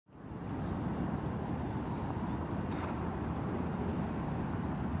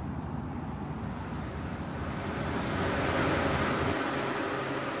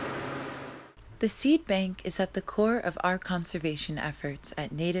The seed bank is at the core of our conservation efforts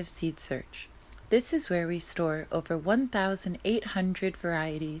at Native Seed Search. This is where we store over 1,800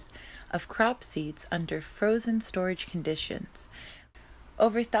 varieties of crop seeds under frozen storage conditions.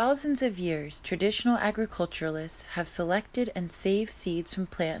 Over thousands of years, traditional agriculturalists have selected and saved seeds from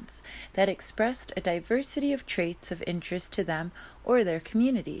plants that expressed a diversity of traits of interest to them or their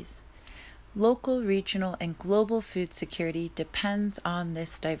communities. Local, regional, and global food security depends on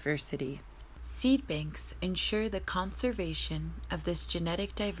this diversity. Seed banks ensure the conservation of this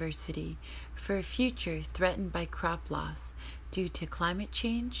genetic diversity for a future threatened by crop loss due to climate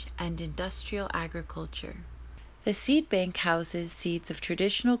change and industrial agriculture. The seed bank houses seeds of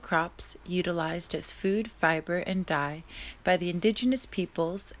traditional crops utilized as food, fiber, and dye by the indigenous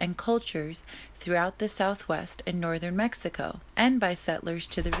peoples and cultures throughout the southwest and northern Mexico, and by settlers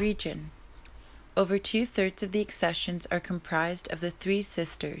to the region. Over 2/3 of the accessions are comprised of the three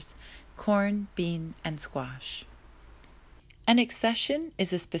sisters, corn, bean, and squash. An accession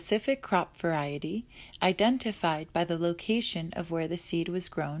is a specific crop variety identified by the location of where the seed was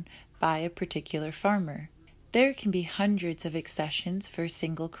grown by a particular farmer. There can be hundreds of accessions for a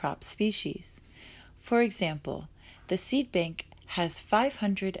single crop species. For example, the seed bank has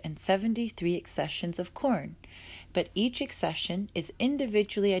 573 accessions of corn, but each accession is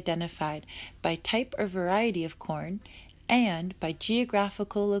individually identified by type or variety of corn and by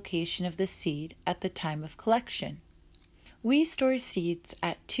geographical location of the seed at the time of collection. We store seeds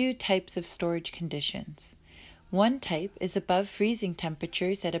at two types of storage conditions. One type is above freezing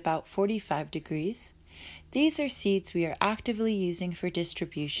temperatures at about 45 degrees. These are seeds we are actively using for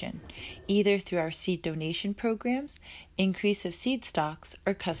distribution, either through our seed donation programs, increase of seed stocks,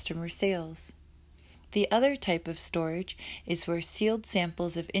 or customer sales. The other type of storage is where sealed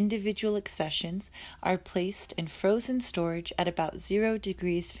samples of individual accessions are placed in frozen storage at about 0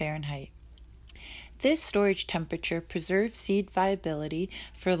 degrees Fahrenheit. This storage temperature preserves seed viability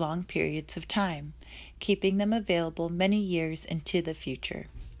for long periods of time, keeping them available many years into the future.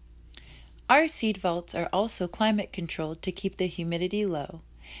 Our seed vaults are also climate controlled to keep the humidity low,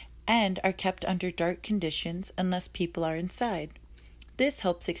 and are kept under dark conditions unless people are inside. This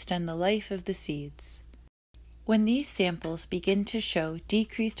helps extend the life of the seeds. When these samples begin to show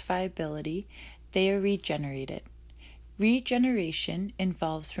decreased viability, they are regenerated. Regeneration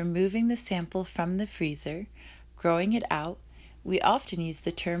involves removing the sample from the freezer, growing it out, we often use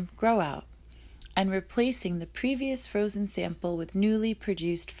the term grow out, and replacing the previous frozen sample with newly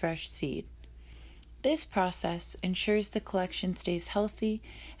produced fresh seed. This process ensures the collection stays healthy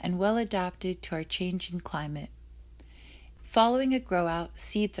and well adapted to our changing climate. Following a grow out,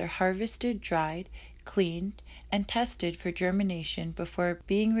 seeds are harvested, dried, cleaned, and tested for germination before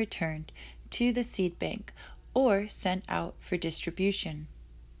being returned to the seed bank or sent out for distribution.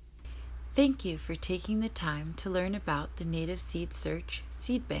 Thank you for taking the time to learn about the Native Seed Search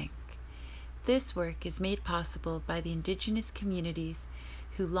Seed Bank. This work is made possible by the indigenous communities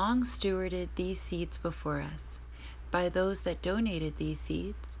who long stewarded these seeds before us, by those that donated these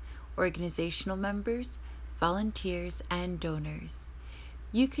seeds, organizational members, volunteers, and donors.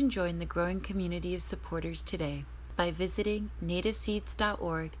 You can join the growing community of supporters today by visiting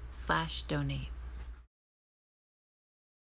nativeseeds.org/donate.